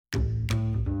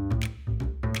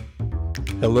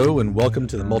Hello and welcome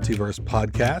to the Multiverse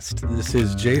Podcast. This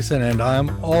is Jason and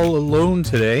I'm all alone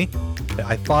today.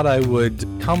 I thought I would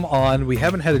come on. We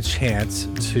haven't had a chance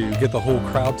to get the whole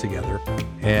crowd together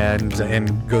and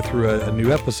go through a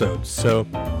new episode. So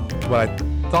what I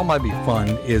thought might be fun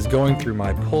is going through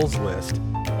my pulls list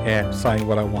and deciding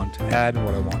what I want to add and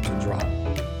what I want to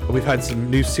drop. We've had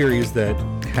some new series that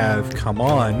have come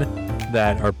on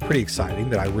that are pretty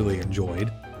exciting that I really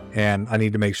enjoyed. And I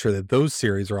need to make sure that those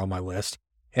series are on my list.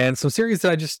 And some series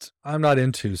that I'm not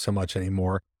into so much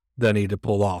anymore that I need to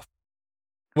pull off.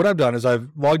 What I've done is I've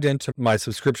logged into my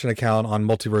subscription account on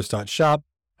multiverse.shop.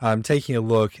 I'm taking a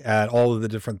look at all of the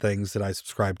different things that I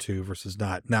subscribe to versus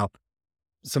not. Now,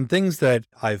 some things that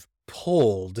I've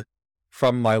pulled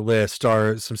from my list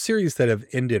are some series that have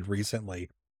ended recently,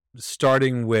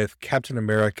 starting with Captain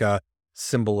America,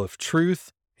 Symbol of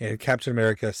Truth, and Captain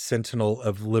America, Sentinel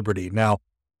of Liberty. Now,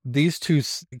 these two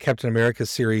Captain America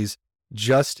series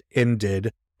just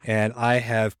ended, and I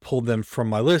have pulled them from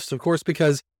my list, of course,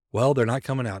 because, well, they're not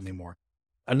coming out anymore.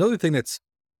 Another thing that's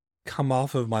come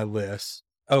off of my list,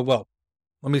 let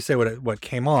me say what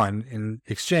came on in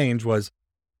exchange was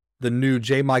the new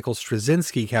J. Michael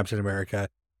Straczynski Captain America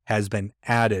has been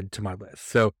added to my list.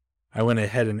 So I went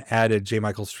ahead and added J.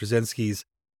 Michael Straczynski's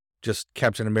just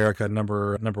Captain America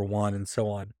number one and so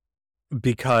on,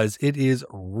 because it is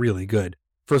really good.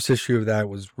 First issue of that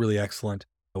was really excellent.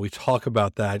 We talk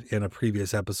about that in a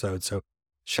previous episode, so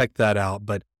check that out.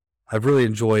 But I've really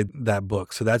enjoyed that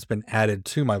book. So that's been added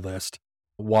to my list,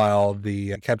 while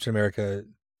the Captain America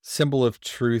Symbol of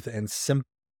Truth and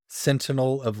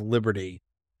Sentinel of Liberty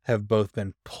have both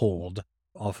been pulled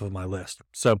off of my list.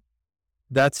 So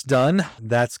that's done.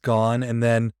 That's gone. And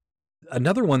then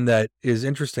another one that is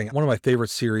interesting, one of my favorite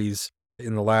series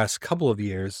in the last couple of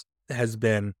years has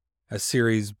been a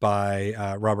series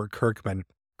by Robert Kirkman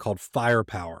called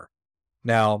Firepower.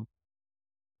 Now,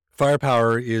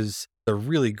 Firepower is a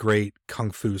really great kung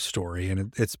fu story,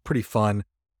 and it's pretty fun.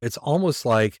 It's almost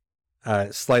like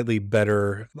a slightly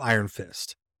better Iron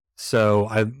Fist. So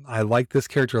I like this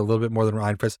character a little bit more than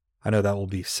Iron Fist. I know that will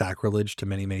be sacrilege to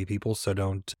many, many people, so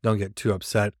don't get too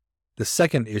upset. The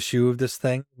second issue of this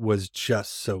thing was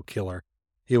just so killer.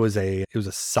 It was a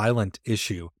silent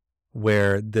issue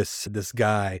where this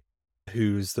guy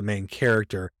who's the main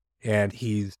character, and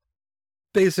he's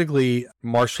basically a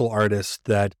martial artist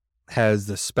that has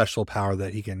this special power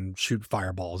that he can shoot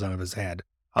fireballs out of his head.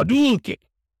 Hadouken!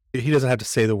 He doesn't have to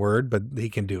say the word, but he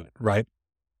can do it, right?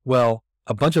 Well,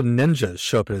 a bunch of ninjas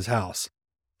show up at his house.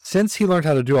 Since he learned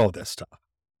how to do all this stuff,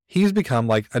 he's become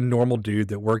like a normal dude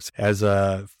that works as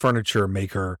a furniture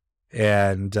maker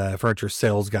and furniture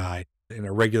sales guy in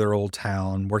a regular old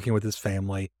town, working with his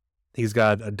family. He's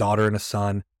got a daughter and a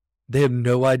son. They have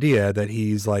no idea that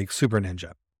he's like super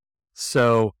ninja.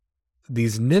 So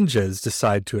these ninjas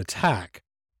decide to attack,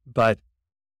 but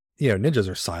ninjas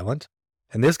are silent,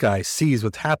 and this guy sees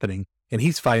what's happening and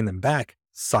he's fighting them back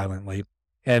silently.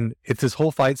 And it's this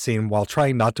whole fight scene while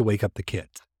trying not to wake up the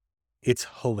kids. It's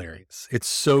hilarious. It's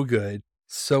so good.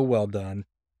 So well done.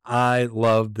 I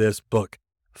love this book,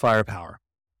 Firepower.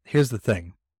 Here's the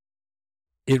thing.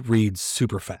 It reads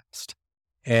super fast.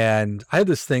 And I have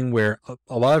this thing where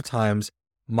a lot of times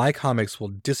my comics will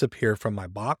disappear from my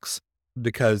box,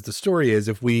 because the story is,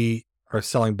 if we are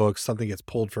selling books, something gets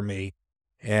pulled from me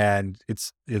and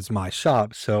it's my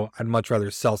shop. So I'd much rather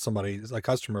sell somebody a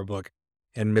customer book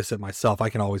and miss it myself. I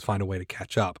can always find a way to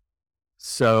catch up.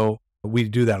 So we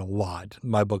do that a lot.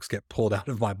 My books get pulled out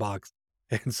of my box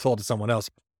and sold to someone else.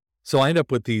 So I end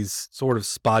up with these sort of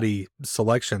spotty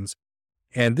selections.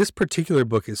 And this particular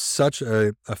book is such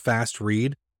a fast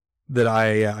read that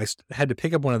I had to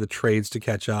pick up one of the trades to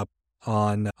catch up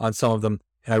on some of them.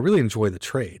 And I really enjoy the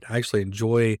trade. I actually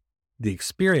enjoy the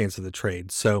experience of the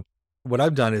trade. So what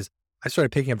I've done is I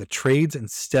started picking up the trades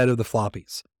instead of the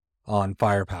floppies on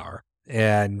Firepower.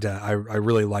 And I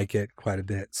really like it quite a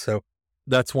bit. So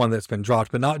that's one that's been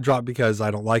dropped, but not dropped because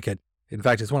I don't like it. In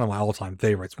fact, it's one of my all-time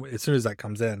favorites. As soon as that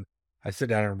comes in, I sit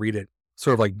down and read it,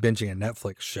 sort of like binging a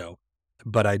Netflix show.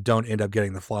 But I don't end up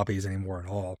getting the floppies anymore at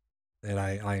all. And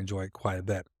I enjoy it quite a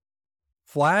bit.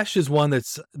 Flash is one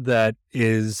has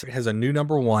a new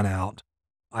number one out.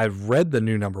 I've read the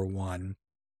new number one,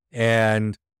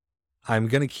 and I'm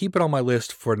going to keep it on my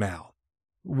list for now.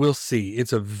 We'll see.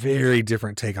 It's a very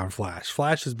different take on Flash.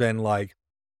 Flash has been like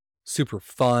super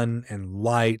fun and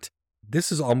light.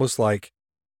 This is almost like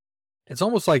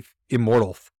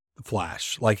Immortal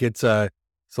Flash. Like it's a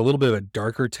little bit of a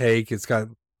darker take. It's got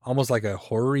almost like a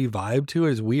horror-y vibe to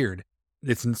it. It's weird.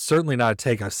 It's certainly not a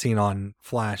take I've seen on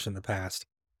Flash in the past.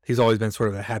 He's always been sort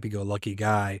of a happy-go-lucky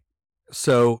guy.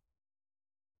 So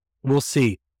We'll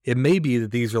see. It may be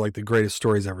that these are like the greatest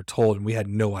stories ever told, and we had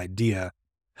no idea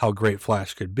how great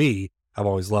Flash could be. I've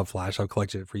always loved Flash. I've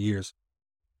collected it for years.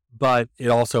 But it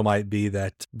also might be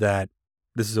that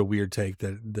this is a weird take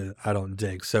that I don't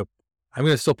dig. So I'm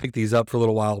going to still pick these up for a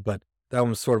little while, but that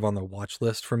one's sort of on the watch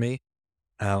list for me.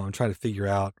 I'm trying to figure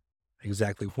out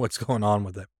exactly what's going on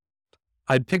with it.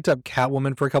 I'd picked up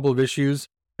Catwoman for a couple of issues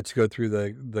to go through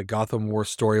the Gotham War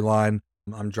storyline.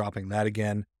 I'm dropping that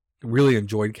again. Really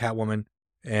enjoyed Catwoman,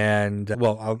 and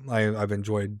well, I've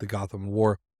enjoyed the Gotham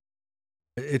War.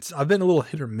 I've been a little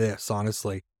hit or miss,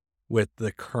 honestly, with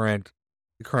the current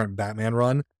Batman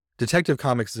run. Detective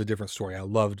Comics is a different story. I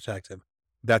love Detective.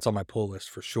 That's on my pull list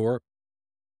for sure.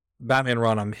 Batman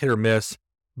run, I'm hit or miss,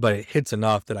 but it hits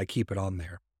enough that I keep it on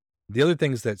there. The other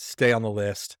things that stay on the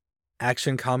list,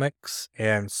 Action Comics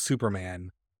and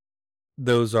Superman.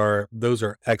 Those are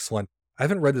excellent. I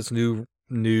haven't read this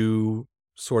new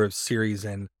sort of series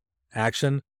in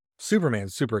Action.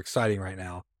 Superman's super exciting right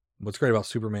now. What's great about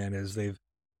Superman is they've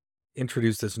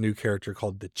introduced this new character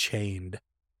called the Chained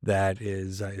that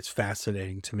is it's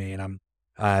fascinating to me, and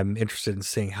I'm interested in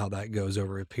seeing how that goes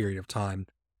over a period of time.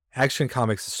 Action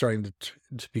Comics is starting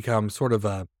to become sort of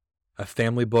a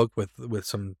family book with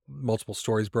some multiple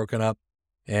stories broken up,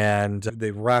 and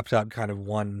they've wrapped up kind of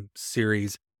one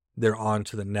series. They're on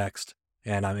to the next,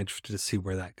 and I'm interested to see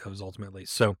where that goes ultimately.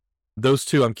 So those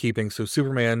two I'm keeping. So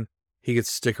Superman, he gets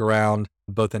to stick around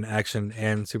both in Action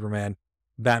and Superman.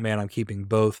 Batman, I'm keeping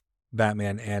both.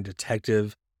 Batman and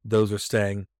Detective, those are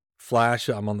staying. Flash,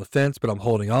 I'm on the fence, but I'm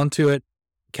holding on to it.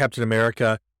 Captain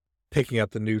America, picking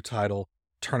up the new title,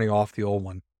 turning off the old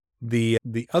one. The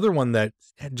other one that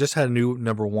just had a new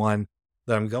number one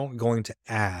that I'm going to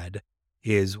add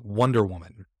is Wonder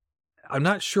Woman. I'm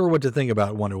not sure what to think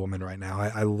about Wonder Woman right now.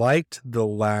 I liked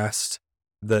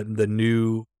the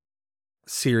new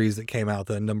series that came out,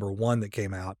 the number one that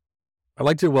came out. I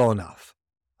liked it well enough.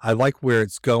 I like where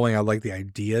it's going. I like the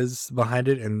ideas behind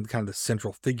it and kind of the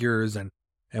central figures and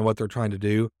what they're trying to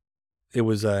do.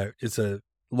 It's a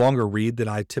longer read than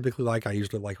I typically like. I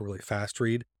usually like a really fast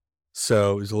read.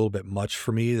 So it was a little bit much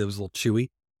for me. It was a little chewy.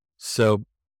 So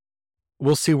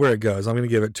we'll see where it goes. I'm going to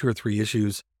give it 2 or 3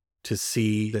 issues to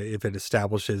see if it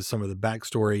establishes some of the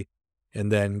backstory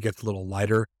and then gets a little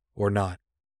lighter or not.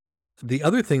 The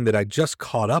other thing that I just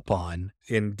caught up on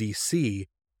in DC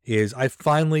is I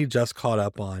finally just caught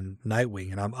up on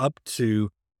Nightwing, and I'm up to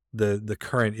the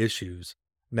current issues.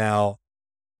 Now,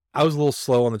 I was a little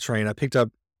slow on the train. I picked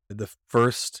up the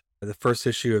first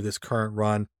issue of this current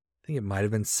run. I think it might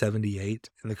have been 78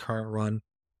 in the current run,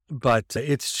 but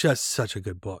it's just such a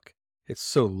good book. It's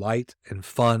so light and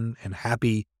fun and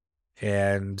happy,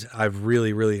 and I've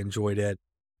really, really enjoyed it.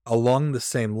 Along the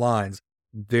same lines,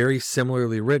 very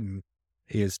similarly written,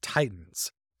 is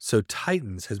Titans. So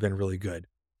Titans has been really good.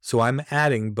 So I'm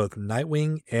adding both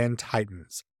Nightwing and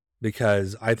Titans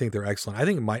because I think they're excellent. I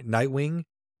think Nightwing,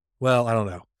 well, I don't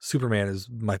know. Superman is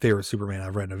my favorite Superman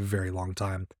I've read in a very long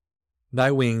time.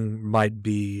 Nightwing might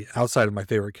be, outside of my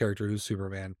favorite character who's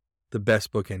Superman, the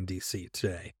best book in DC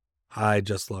today. I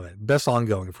just love it. Best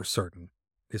ongoing for certain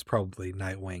is probably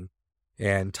Nightwing.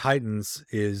 And Titans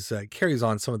is carries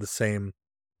on some of the same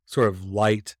sort of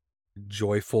light,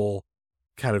 joyful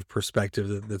kind of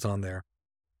perspective that's on there.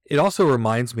 It also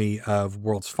reminds me of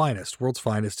World's Finest. World's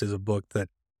Finest is a book that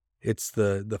it's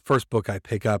the first book I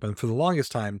pick up. And for the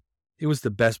longest time, it was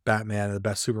the best Batman and the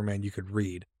best Superman you could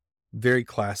read. Very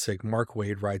classic. Mark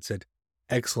Waid writes it.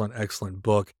 Excellent, excellent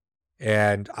book.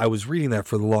 And I was reading that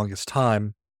for the longest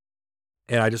time.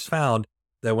 And I just found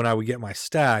that when I would get my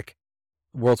stack,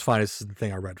 World's Finest is the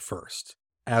thing I read first.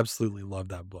 Absolutely love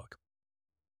that book.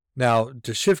 Now,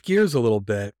 to shift gears a little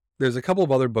bit, there's a couple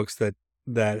of other books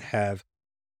that have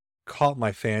caught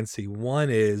my fancy. One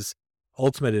is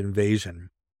Ultimate Invasion.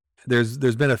 There's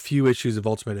been a few issues of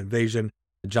Ultimate Invasion.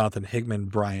 Jonathan Hickman,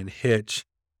 Brian Hitch.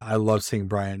 I love seeing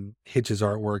Brian Hitch's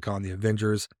artwork on the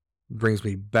Avengers. It brings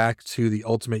me back to the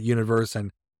Ultimate Universe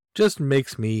and just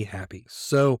makes me happy.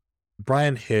 So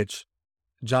Brian Hitch,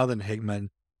 Jonathan Hickman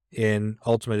in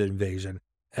Ultimate Invasion.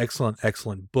 Excellent,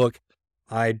 excellent book.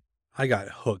 I got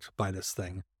hooked by this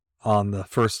thing on the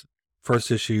first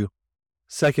issue.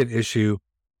 Second issue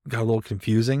got a little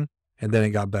confusing, and then it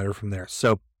got better from there.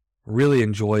 So really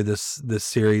enjoy this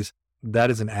series.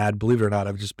 That is an ad. Believe it or not,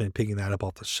 I've just been picking that up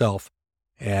off the shelf,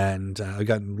 and I've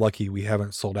gotten lucky. We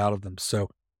haven't sold out of them, so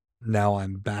now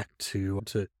I'm back to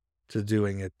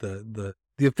doing it the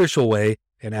official way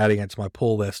and adding it to my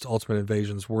pull list. Ultimate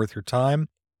Invasion's worth your time.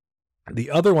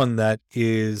 The other one that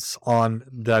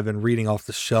I've been reading off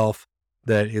the shelf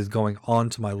that is going on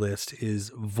to my list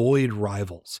is Void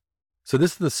Rivals. So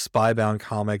this is the Spybound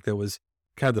comic that was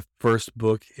kind of the first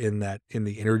book in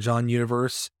the Energon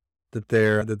universe that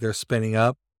they're spinning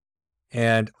up.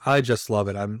 And I just love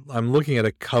it. I'm looking at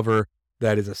a cover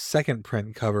that is a second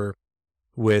print cover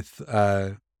with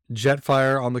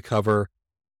Jetfire on the cover,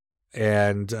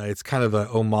 and it's kind of a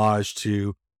homage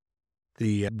to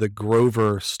the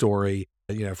Grover story,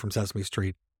 from Sesame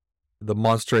Street. The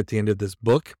monster at the end of this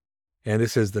book, and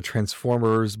this is the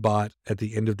Transformers bot at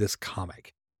the end of this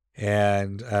comic,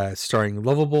 and starring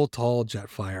lovable tall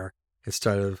Jetfire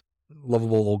instead of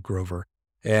lovable old Grover.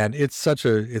 And it's such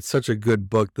a good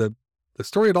book. The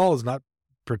story at all is not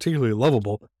particularly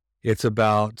lovable. It's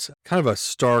about kind of a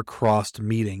star-crossed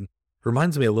meeting.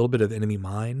 Reminds me a little bit of Enemy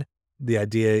Mine. The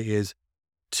idea is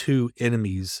two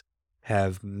enemies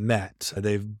have met.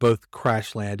 They've both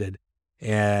crash landed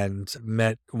and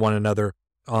met one another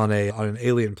on an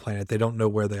alien planet. They don't know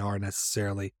where they are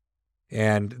necessarily,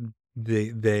 and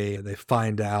they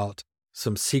find out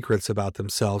some secrets about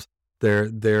themselves.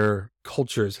 Their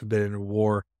cultures have been in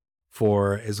war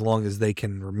for as long as they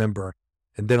can remember,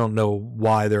 and they don't know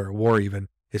why they're at war even.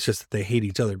 It's just that they hate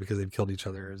each other because they've killed each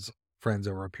other as friends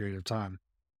over a period of time.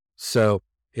 So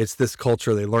it's this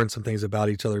culture. They learn some things about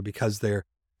each other because they're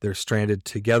stranded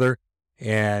together,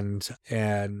 and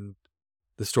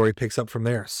the story picks up from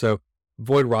there. So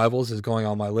Void Rivals is going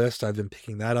on my list. I've been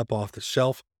picking that up off the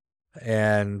shelf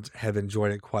and have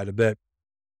enjoyed it quite a bit.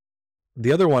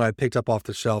 The other one I picked up off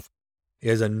the shelf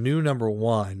is a new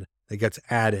 #1 that gets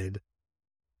added,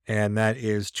 and that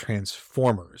is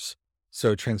Transformers.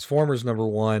 So Transformers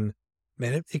 #1,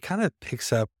 man, it kind of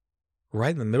picks up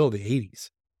right in the middle of the 80s.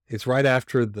 It's right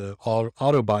after the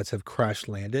Autobots have crash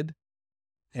landed,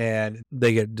 and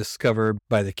they get discovered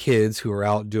by the kids who are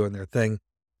out doing their thing.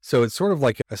 So it's sort of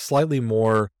like a slightly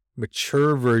more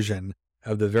mature version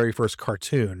of the very first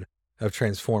cartoon of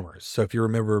Transformers. So if you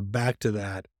remember back to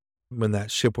that, when that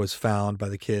ship was found by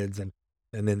the kids, and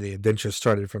then the adventure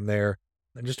started from there,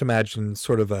 and just imagine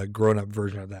sort of a grown-up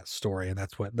version of that story. And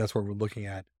that's what we're looking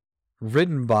at.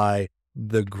 Written by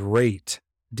the great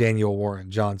Daniel Warren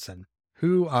Johnson,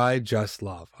 who I just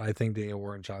love. I think Daniel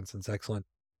Warren Johnson's excellent.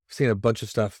 I've seen a bunch of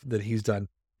stuff that he's done.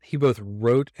 He both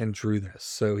wrote and drew this,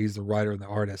 so he's the writer and the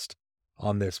artist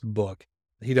on this book.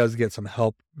 He does get some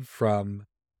help from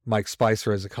Mike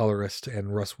Spicer as a colorist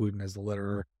and Russ Wooten as the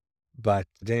letterer, but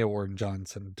Daniel Warren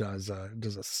Johnson does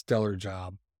a stellar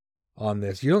job on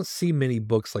this. You don't see many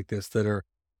books like this that are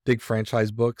big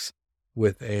franchise books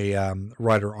with a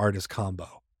writer-artist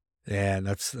combo, and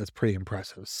that's pretty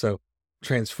impressive. So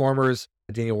Transformers,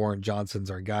 Daniel Warren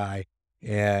Johnson's our guy,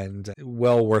 and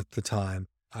well worth the time.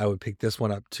 I would pick this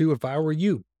one up too if I were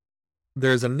you.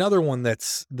 There's another one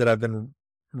that I've been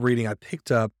reading. I picked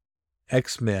up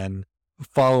X-Men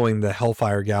following the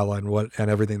Hellfire Gala and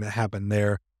everything that happened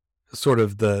there. Sort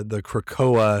of the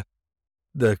Krakoa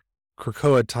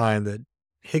time that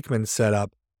Hickman set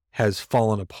up has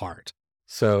fallen apart.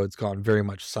 So it's gone very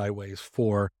much sideways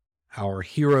for our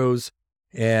heroes,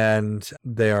 and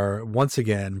they are once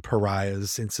again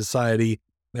pariahs in society.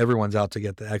 Everyone's out to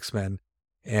get the X-Men.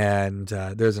 And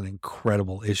there's an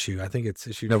incredible issue. I think it's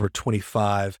issue number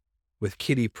 25 with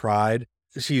Kitty Pryde.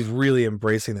 She's really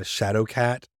embracing the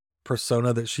Shadowcat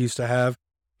persona that she used to have.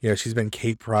 She's been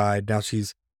Kate Pryde. Now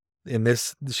she's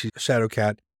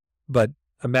Shadowcat. But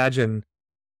imagine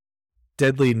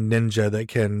deadly ninja that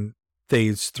can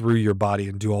phase through your body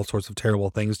and do all sorts of terrible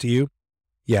things to you.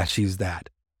 Yeah, she's that.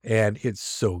 And it's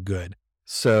so good.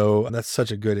 So that's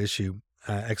such a good issue,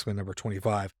 X-Men number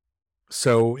 25.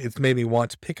 So it's made me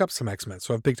want to pick up some X-Men.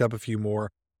 So I've picked up a few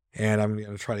more, and I'm going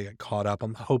to try to get caught up.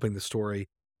 I'm hoping the story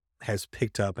has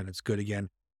picked up and it's good again.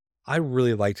 I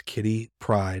really liked Kitty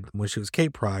Pryde when she was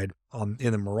Kate Pryde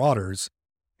in the Marauders,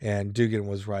 and Dugan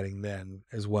was writing then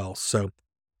as well. So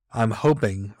I'm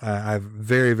hoping, I have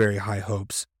very, very high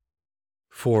hopes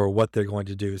for what they're going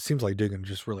to do. It seems like Dugan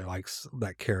just really likes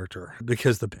that character,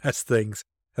 because the best things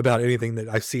about anything that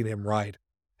I've seen him write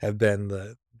have been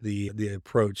the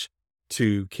approach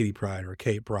to Kitty Pryde or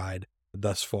Kate Pryde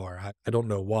thus far. I don't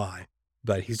know why,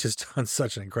 but he's just done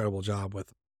such an incredible job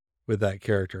with that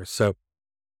character. So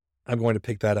I'm going to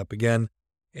pick that up again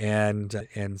and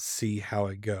see how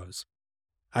it goes.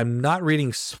 I'm not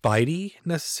reading Spidey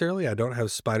necessarily. I don't have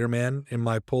Spider-Man in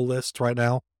my pull list right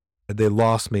now. They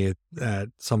lost me at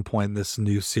some point in this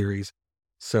new series,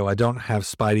 so I don't have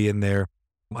Spidey in there.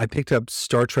 I picked up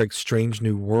Star Trek Strange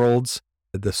New Worlds,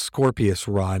 the Scorpius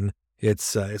run.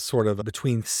 It's sort of a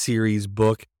between series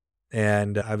book,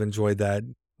 and I've enjoyed that.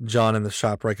 John in the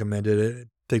shop recommended it,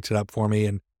 picked it up for me,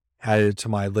 and added it to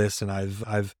my list, and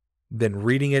I've been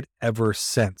reading it ever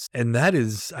since. And I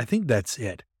think that's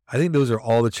it. I think those are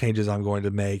all the changes I'm going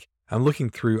to make. I'm looking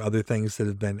through other things that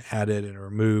have been added and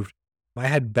removed. I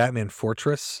had Batman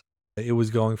Fortress. It was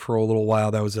going for a little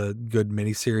while. That was a good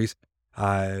miniseries.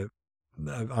 I'm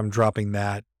dropping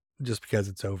that just because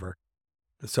it's over.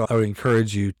 So I would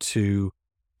encourage you to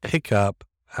pick up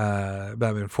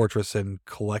Batman Fortress in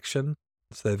collection.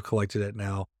 So they've collected it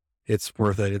now. It's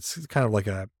worth it. It's kind of like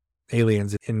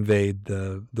aliens invade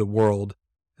the world.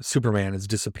 Superman has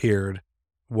disappeared.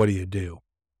 What do you do?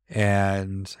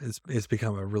 And it's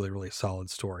become a really, really solid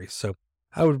story. So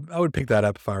I would pick that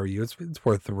up if I were you. It's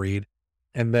worth the read.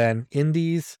 And then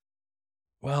indies,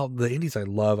 well, the indies I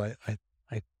love, I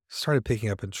started picking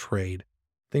up in trade. I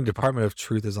think Department of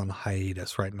Truth is on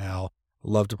hiatus right now.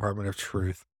 Love Department of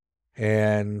Truth.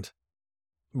 And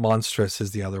Monstrous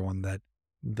is the other one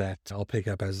that I'll pick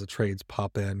up as the trades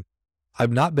pop in.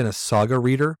 I've not been a saga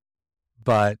reader,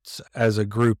 but as a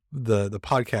group, the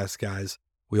podcast guys,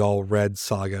 we all read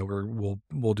Saga.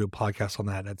 We'll do a podcast on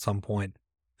that at some point.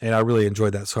 And I really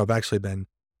enjoyed that. So I've actually been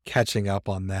catching up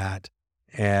on that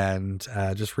and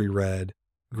just reread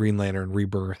Green Lantern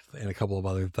Rebirth and a couple of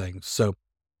other things. So,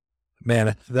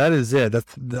 man, that is it.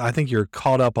 I think you're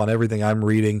caught up on everything I'm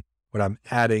reading, what I'm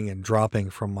adding and dropping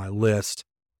from my list.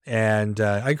 And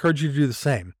I encourage you to do the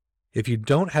same. If you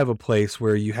don't have a place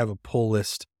where you have a pull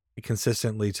list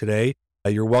consistently today,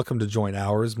 you're welcome to join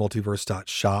ours.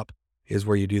 Multiverse.shop is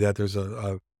where you do that. There's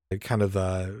a kind of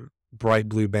a bright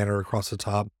blue banner across the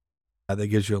top that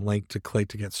gives you a link to click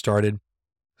to get started.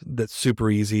 That's super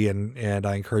easy, and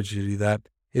I encourage you to do that.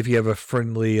 If you have a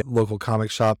friendly local comic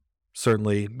shop,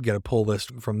 certainly get a pull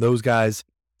list from those guys,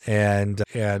 and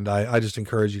I just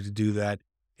encourage you to do that.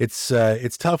 It's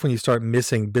tough when you start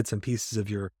missing bits and pieces of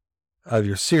your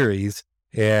series,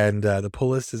 and the pull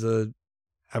list is a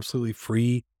absolutely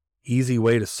free, easy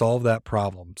way to solve that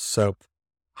problem. So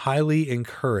highly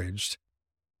encourage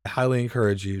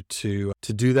you to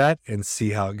do that and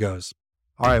see how it goes.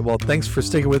 All right. Well, thanks for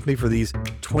sticking with me for these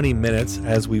 20 minutes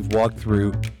as we've walked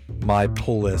through my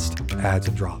pull list adds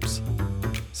and drops.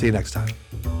 See you next time.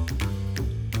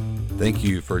 Thank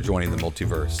you for joining the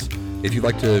Multiverse. If you'd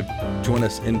like to join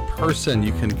us in person,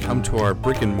 you can come to our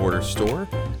brick and mortar store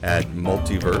at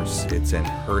Multiverse. It's in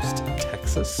Hurst,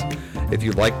 Texas. If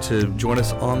you'd like to join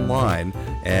us online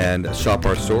and shop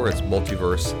our store, it's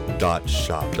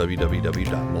multiverse.shop,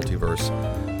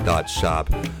 www.multiverse.shop.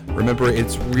 Remember,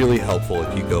 it's really helpful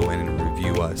if you go in and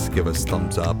review us, give us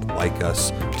thumbs up, like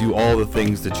us, do all the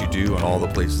things that you do and all the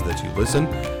places that you listen.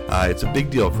 It's a big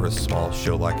deal for a small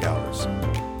show like ours.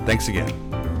 Thanks again.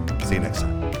 See you next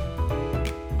time.